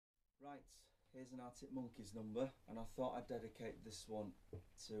Right, here's an Arctic Monkeys number, and I thought I'd dedicate this one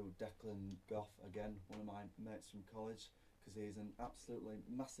to Declan Gough again, one of my mates from college, because he's an absolutely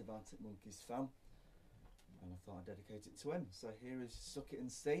massive Arctic Monkeys fan, and I thought I'd dedicate it to him. So here is Suck It and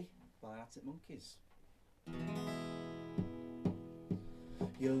See by Arctic Monkeys.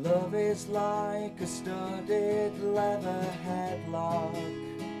 Your love is like a studded leather headlock.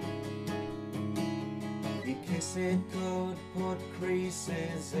 Your kiss it could put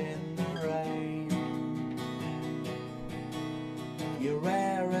creases in the rain. You're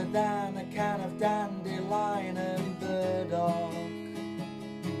rarer than a can of dandelion and burdock,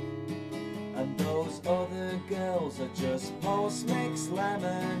 and those other girls are just post-mixed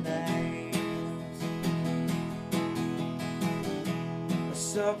lemonade.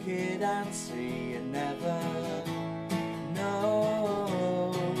 Suck it and see, you never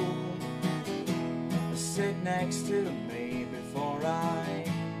know. Sit next to me before I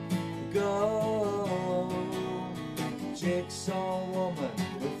go. Jigsaw woman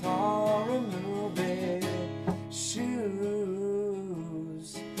with horror movie shoes.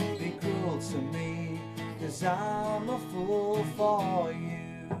 Be cruel to me, 'cause I'm a fool for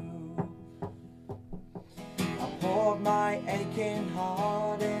you. I poured my aching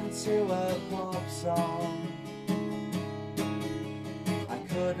heart into a pop song. I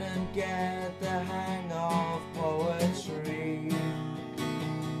couldn't get the hang of poetry.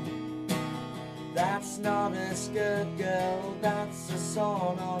 That's not a skirt, girl, that's a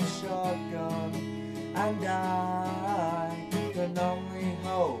sawn-on shotgun. And I can only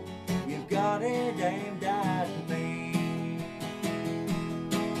hope you've got it aimed at me.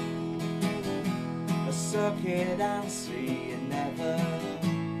 Suck it and see, you never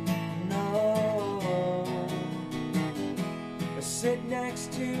know. Sit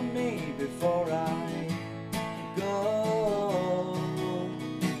next to me before I go.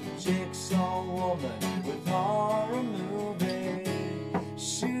 Jigsaw woman with horror movie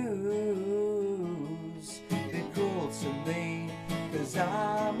shoes. Be cruel to me, 'cause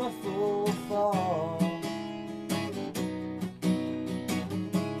I'm a fool for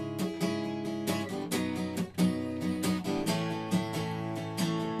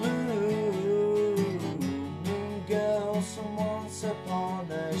upon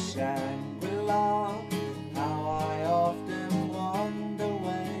a Shangri-La. How I often wonder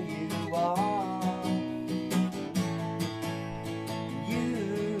where you are. You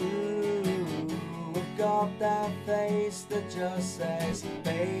have got that face that just says,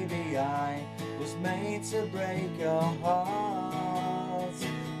 baby, I was made to break your heart.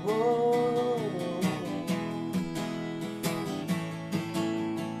 Whoa.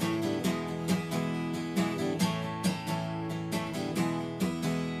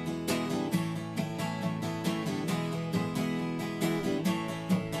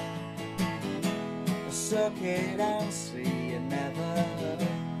 Suck it and see, you never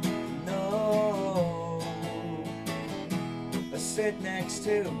know. Sit next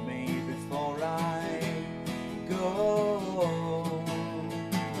to me before I go.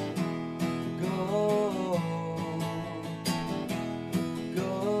 Go.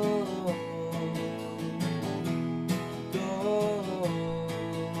 Go. Go.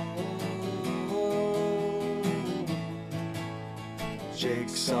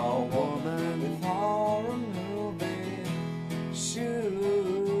 Jigsaw woman with horror movie shoes.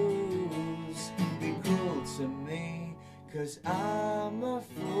 Be cruel to me, 'cause I'm a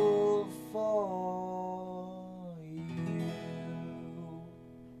fool.